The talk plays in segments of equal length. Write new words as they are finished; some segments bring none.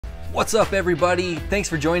What's up, everybody? Thanks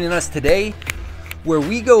for joining us today, where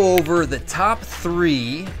we go over the top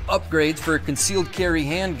 3 upgrades for a concealed carry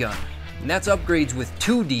handgun. And that's upgrades with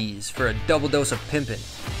 2 Ds for a double dose of pimpin'.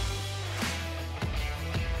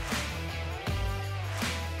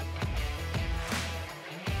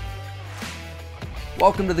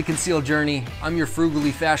 Welcome to the Concealed Journey. I'm your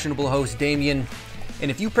frugally fashionable host, Damien. And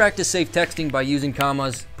if you practice safe texting by using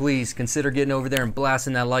commas, please consider getting over there and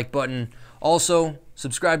blasting that like button. Also,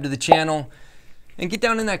 subscribe to the channel and get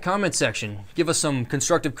down in that comment section. Give us some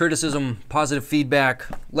constructive criticism, positive feedback.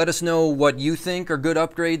 Let us know what you think are good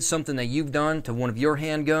upgrades, something that you've done to one of your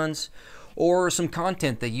handguns, or some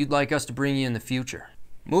content that you'd like us to bring you in the future.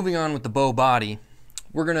 Moving on with the bow body,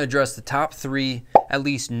 we're going to address the top 3 at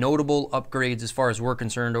least notable upgrades as far as we're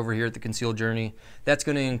concerned over here at the Concealed Journey. That's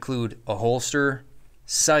going to include a holster,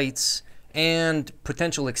 sights, and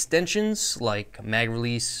potential extensions like mag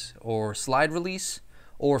release or slide release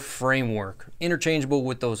or framework, interchangeable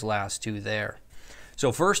with those last 2 there.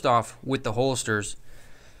 So first off, with the holsters,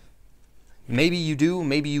 maybe you do,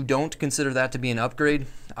 maybe you don't consider that to be an upgrade.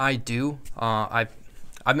 I do. I've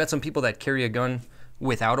met some people that carry a gun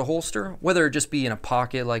without a holster, whether it just be in a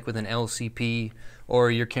pocket like with an LCP,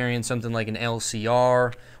 or you're carrying something like an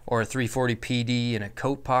LCR or a 340 PD in a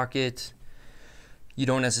coat pocket. You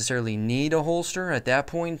don't necessarily need a holster at that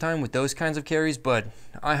point in time with those kinds of carries, but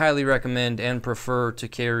I highly recommend and prefer to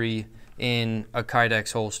carry in a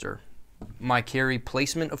Kydex holster. My carry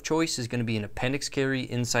placement of choice is going to be an appendix carry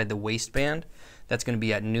inside the waistband. That's going to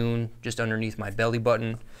be at noon, just underneath my belly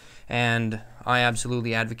button. And I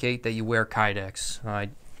absolutely advocate that you wear Kydex.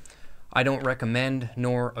 I don't recommend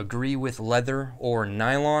nor agree with leather or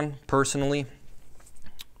nylon personally.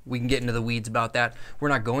 We can get into the weeds about that. We're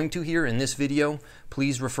not going to here in this video.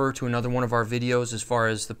 Please refer to another one of our videos as far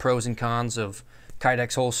as the pros and cons of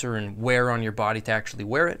Kydex holster and wear on your body to actually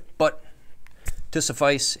wear it. But to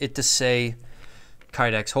suffice it to say,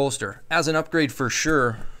 Kydex holster. As an upgrade for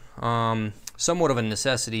sure, somewhat of a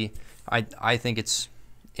necessity. I think it's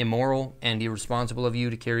immoral and irresponsible of you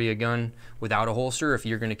to carry a gun without a holster if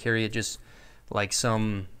you're going to carry it just like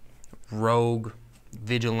some rogue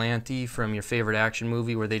vigilante from your favorite action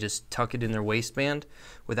movie where they just tuck it in their waistband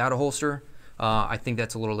without a holster. I think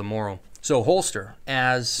that's a little immoral. So holster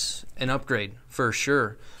as an upgrade for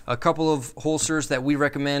sure. A couple of holsters that we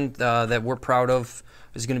recommend that we're proud of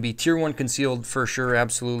is going to be Tier 1 concealed for sure,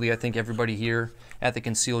 absolutely. I think everybody here at the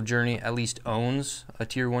Concealed Journey at least owns a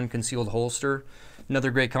Tier 1 concealed holster.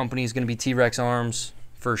 Another great company is going to be T-Rex Arms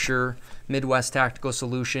for sure. Midwest Tactical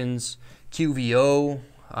Solutions, QVO.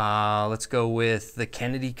 Let's go with the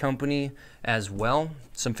Kennedy Company as well.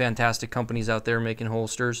 Some fantastic companies out there making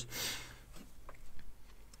holsters.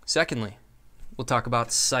 Secondly, we'll talk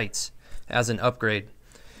about sights as an upgrade.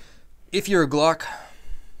 If you're a Glock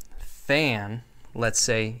fan, let's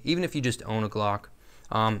say, even if you just own a Glock,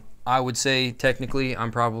 I would say technically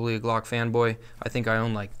I'm probably a Glock fanboy. I think I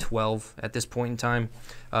own like 12 at this point in time,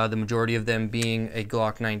 the majority of them being a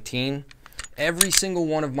Glock 19. Every single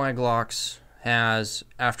one of my Glocks has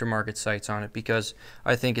aftermarket sights on it because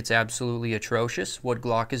I think it's absolutely atrocious what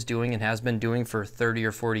Glock is doing and has been doing for 30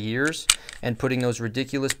 or 40 years and putting those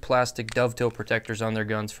ridiculous plastic dovetail protectors on their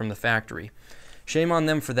guns from the factory. Shame on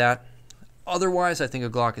them for that. Otherwise, I think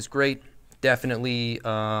a Glock is great. Definitely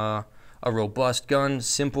a robust gun,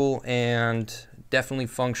 simple and definitely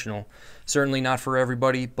functional. Certainly not for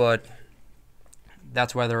everybody, but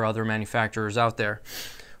that's why there are other manufacturers out there.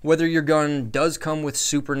 Whether your gun does come with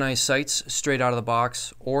super nice sights straight out of the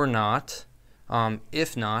box or not,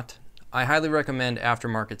 if not, I highly recommend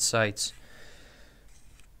aftermarket sights.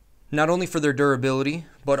 Not only for their durability,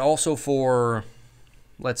 but also for,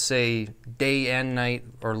 let's say, day and night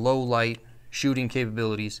or low light shooting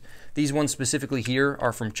capabilities. These ones specifically here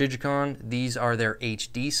are from Trijicon. These are their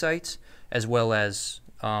HD sights, as well as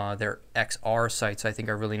their XR sights I think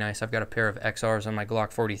are really nice. I've got a pair of XRs on my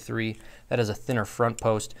Glock 43 that has a thinner front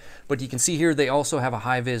post. But you can see here they also have a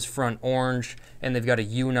high-vis front orange, and they've got a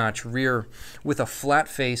U-notch rear with a flat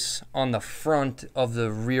face on the front of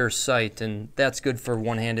the rear sight, and that's good for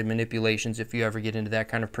one-handed manipulations if you ever get into that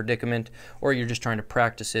kind of predicament or you're just trying to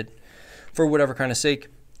practice it for whatever kind of sake.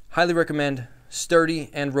 Highly recommend.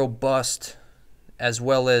 Sturdy and robust, as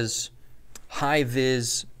well as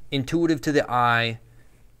high-vis, intuitive to the eye,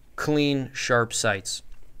 clean, sharp sights.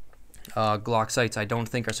 Glock sights I don't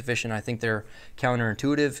think are sufficient. I think they're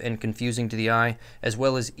counterintuitive and confusing to the eye, as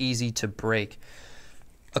well as easy to break.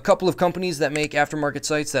 A couple of companies that make aftermarket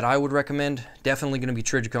sights that I would recommend, definitely going to be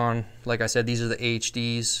Trijicon. Like I said, these are the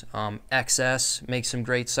HDs. XS makes some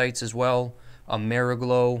great sights as well.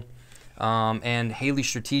 Ameriglow. And Haley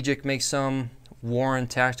Strategic makes some. Warren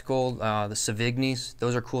Tactical, the Savigny's.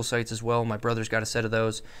 Those are cool sights as well. My brother's got a set of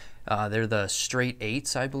those. They're the straight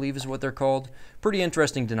 8s, I believe is what they're called. Pretty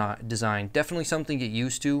interesting design. Definitely something to get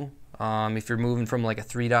used to if you're moving from like a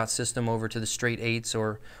 3-dot system over to the straight 8s,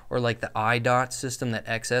 or like the I-dot system that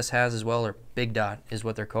XS has as well, or big dot is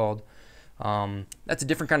what they're called. That's a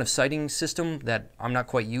different kind of sighting system that I'm not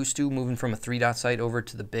quite used to, moving from a 3-dot sight over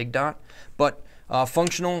to the big dot. But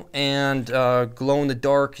functional and glow in the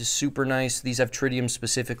dark is super nice. These have tritium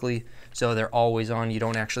specifically, so they're always on. You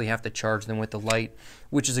don't actually have to charge them with the light,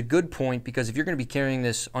 which is a good point, because if you're going to be carrying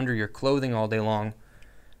this under your clothing all day long,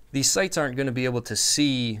 these sights aren't going to be able to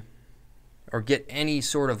see or get any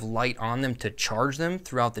sort of light on them to charge them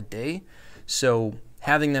throughout the day. So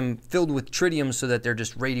having them filled with tritium so that they're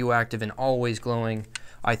just radioactive and always glowing,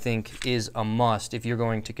 I think is a must if you're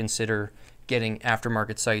going to consider getting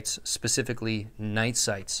aftermarket sights, specifically night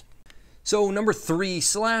sights. So number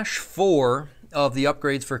 3/4 of the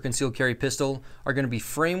upgrades for a concealed carry pistol are going to be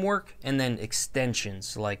framework and then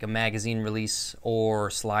extensions like a magazine release or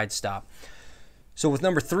slide stop. So with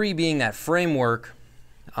number 3 being that framework,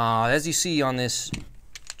 as you see on this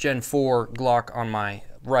Gen 4 Glock on my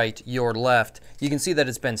right, your left, you can see that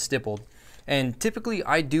it's been stippled. And typically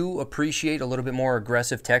I do appreciate a little bit more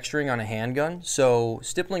aggressive texturing on a handgun, so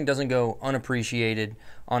stippling doesn't go unappreciated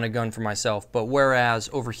on a gun for myself. But whereas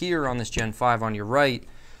over here on this Gen 5 on your right,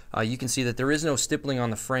 you can see that there is no stippling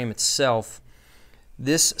on the frame itself.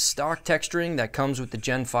 This stock texturing that comes with the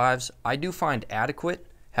Gen 5s, I do find adequate.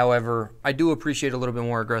 However, I do appreciate a little bit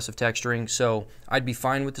more aggressive texturing, so I'd be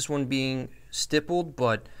fine with this one being stippled,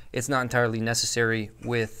 but it's not entirely necessary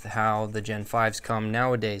with how the Gen 5s come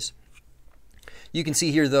nowadays. You can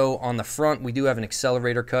see here though on the front we do have an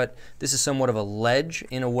accelerator cut. This is somewhat of a ledge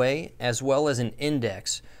in a way, as well as an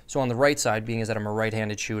index. So on the right side, being as that I'm a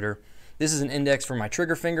right-handed shooter, this is an index for my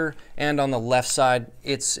trigger finger, and on the left side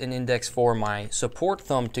it's an index for my support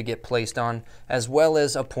thumb to get placed on, as well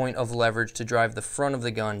as a point of leverage to drive the front of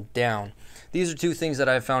the gun down. These are two things that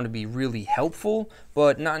I've found to be really helpful,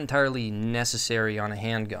 but not entirely necessary on a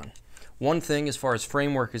handgun. One thing as far as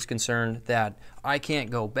framework is concerned that I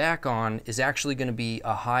can't go back on is actually going to be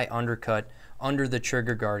a high undercut under the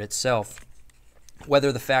trigger guard itself.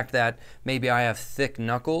 Whether the fact that maybe I have thick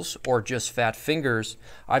knuckles or just fat fingers,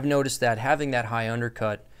 I've noticed that having that high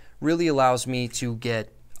undercut really allows me to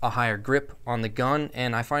get a higher grip on the gun,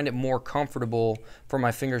 and I find it more comfortable for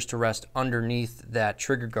my fingers to rest underneath that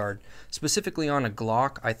trigger guard. Specifically on a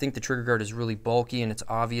Glock, I think the trigger guard is really bulky and it's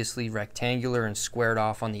obviously rectangular and squared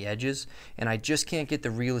off on the edges, and I just can't get the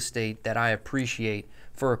real estate that I appreciate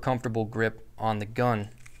for a comfortable grip on the gun.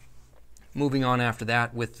 Moving on after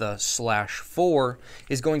that with the /4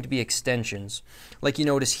 is going to be extensions. Like you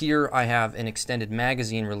notice here, I have an extended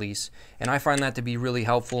magazine release, and I find that to be really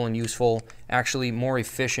helpful and useful, actually more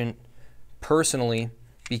efficient personally,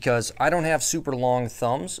 because I don't have super long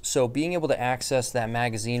thumbs, so being able to access that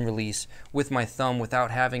magazine release with my thumb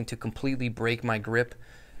without having to completely break my grip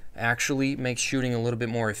actually makes shooting a little bit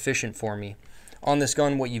more efficient for me. On this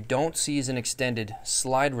gun, what you don't see is an extended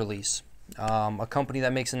slide release. A company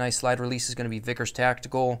that makes a nice slide release is going to be Vickers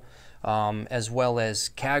Tactical, as well as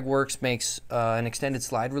Kagworks makes an extended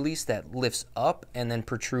slide release that lifts up and then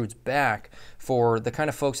protrudes back for the kind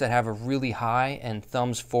of folks that have a really high and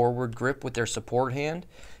thumbs forward grip with their support hand.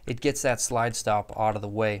 It gets that slide stop out of the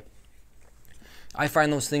way. I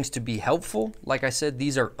find those things to be helpful. Like I said,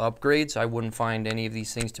 these are upgrades. I wouldn't find any of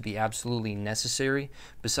these things to be absolutely necessary.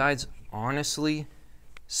 Besides, honestly,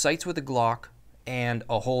 sights with a Glock and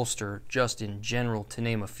a holster, just in general, to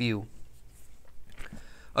name a few.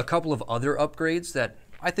 A couple of other upgrades that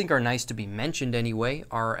I think are nice to be mentioned anyway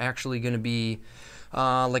are actually going to be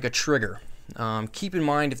like a trigger. Keep in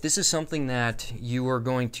mind, if this is something that you are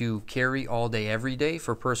going to carry all day every day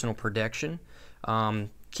for personal protection,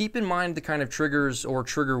 keep in mind the kind of triggers or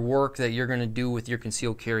trigger work that you're going to do with your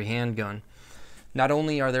concealed carry handgun. Not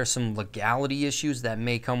only are there some legality issues that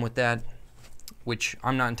may come with that, which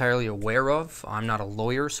I'm not entirely aware of. I'm not a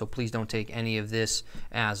lawyer, so please don't take any of this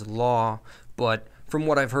as law. But from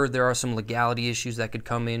what I've heard, there are some legality issues that could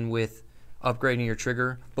come in with upgrading your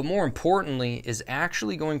trigger. But more importantly is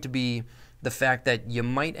actually going to be the fact that you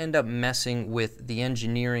might end up messing with the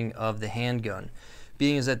engineering of the handgun.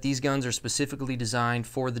 Being as that these guns are specifically designed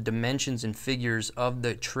for the dimensions and figures of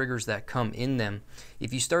the triggers that come in them.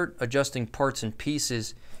 If you start adjusting parts and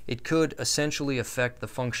pieces, it could essentially affect the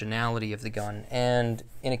functionality of the gun. And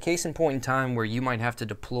in a case in point in time where you might have to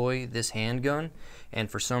deploy this handgun, and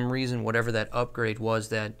for some reason whatever that upgrade was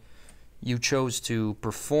that you chose to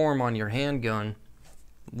perform on your handgun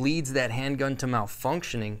leads that handgun to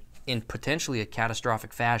malfunctioning in potentially a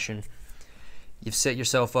catastrophic fashion, you've set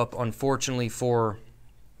yourself up, unfortunately, for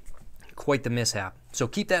quite the mishap. So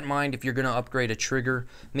keep that in mind if you're going to upgrade a trigger.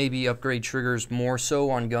 Maybe upgrade triggers more so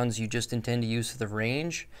on guns you just intend to use for the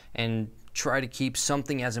range, and try to keep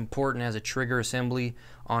something as important as a trigger assembly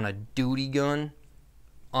on a duty gun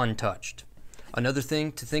untouched. Another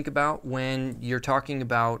thing to think about when you're talking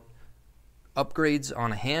about upgrades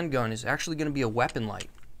on a handgun is actually going to be a weapon light.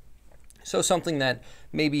 So something that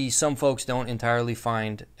maybe some folks don't entirely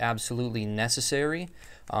find absolutely necessary.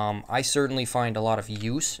 I certainly find a lot of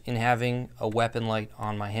use in having a weapon light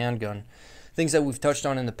on my handgun. Things that we've touched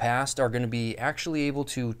on in the past are going to be actually able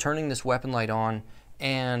to turning this weapon light on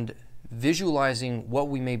and visualizing what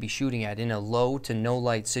we may be shooting at in a low to no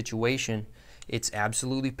light situation. It's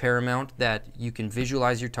absolutely paramount that you can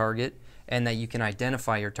visualize your target and that you can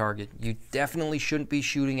identify your target. You definitely shouldn't be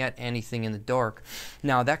shooting at anything in the dark.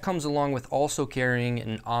 Now that comes along with also carrying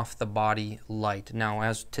an off-the-body light. Now,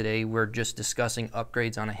 as today we're just discussing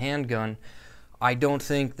upgrades on a handgun, I don't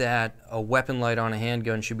think that a weapon light on a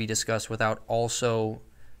handgun should be discussed without also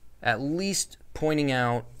at least pointing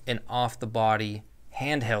out an off-the-body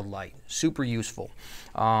handheld light. Super useful.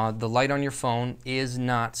 The light on your phone is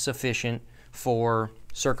not sufficient for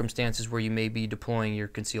circumstances where you may be deploying your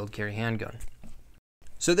concealed carry handgun.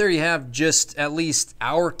 So there you have just at least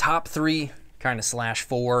our top 3, kind of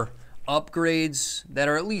 /4 upgrades that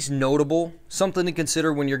are at least notable, something to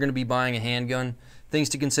consider when you're going to be buying a handgun. Things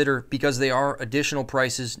to consider because they are additional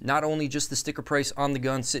prices, not only just the sticker price on the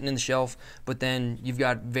gun sitting in the shelf, but then you've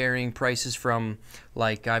got varying prices from,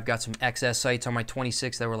 like, I've got some XS sights on my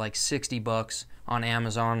 26 that were like $60 on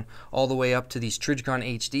Amazon, all the way up to these Trijicon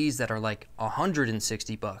HDs that are like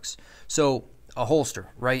 $160. So a holster,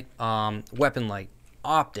 right? Weapon light,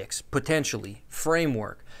 optics, potentially,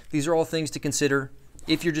 framework. These are all things to consider.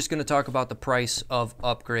 If you're just going to talk about the price of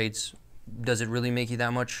upgrades, does it really make you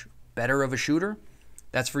that much better of a shooter?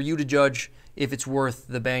 That's for you to judge if it's worth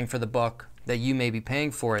the bang for the buck that you may be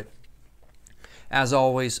paying for it. As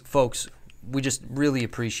always, folks, we just really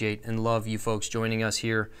appreciate and love you folks joining us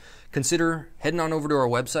here. Consider heading on over to our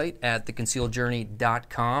website at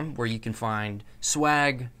theconcealedjourney.com, where you can find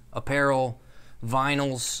swag, apparel,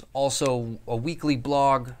 vinyls, also a weekly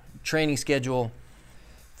blog, training schedule,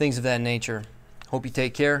 things of that nature. Hope you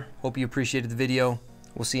take care. Hope you appreciated the video.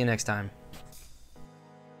 We'll see you next time.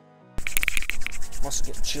 I'm also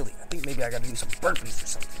getting chilly. I think maybe I gotta do some burpees or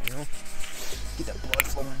something, you know? Get that blood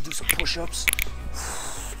flowing, do some push-ups.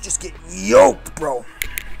 Just get yoked, bro.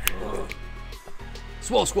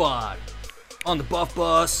 Swole Squad on the buff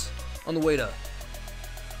bus on the way to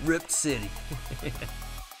Ripped City.